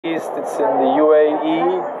East, it's in the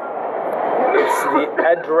UAE. It's the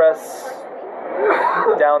address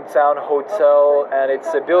downtown hotel, and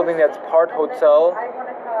it's a building that's part hotel,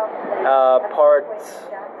 part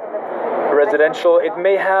residential. It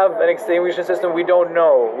may have an extinguishing system, we don't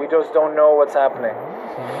know. We just don't know what's happening.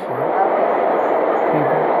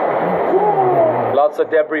 Lots of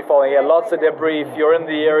debris falling. Yeah, lots of debris. If you're in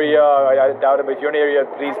the area, I doubt it, but if you're in the area,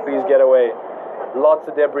 please get away. Lots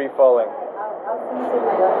of debris falling.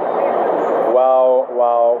 Wow,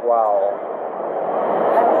 wow, wow.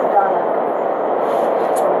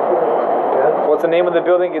 What's the name of the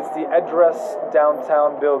building? It's the Address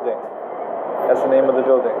Downtown Building. That's the name of the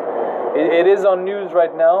building. It is on news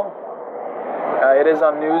right now. It is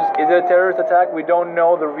on news. Is it a terrorist attack? We don't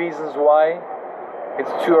know the reasons why.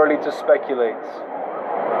 It's too early to speculate.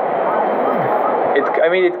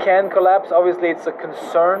 It can collapse. Obviously, it's a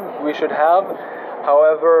concern we should have.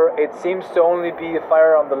 However, it seems to only be a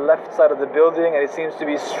fire on the left side of the building, and it seems to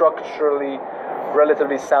be structurally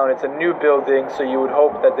relatively sound. It's a new building, so you would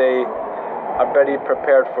hope that they are better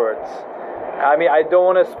prepared for it. I don't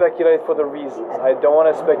want to speculate for the reasons. I don't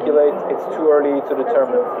want to speculate. It's too early to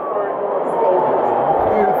determine.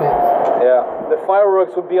 Yeah, the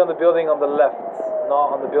fireworks would be on the building on the left,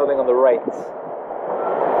 not on the building on the right.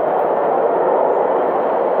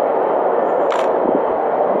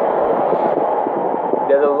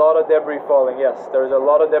 There's a lot of debris falling, yes. There's a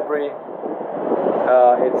lot of debris.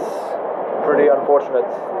 It's pretty unfortunate.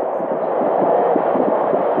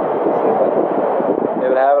 They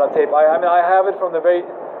would have it on tape. I have it from the very...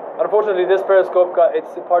 Unfortunately, this periscope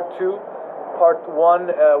it's part 2. Part 1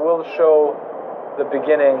 will show the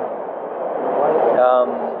beginning.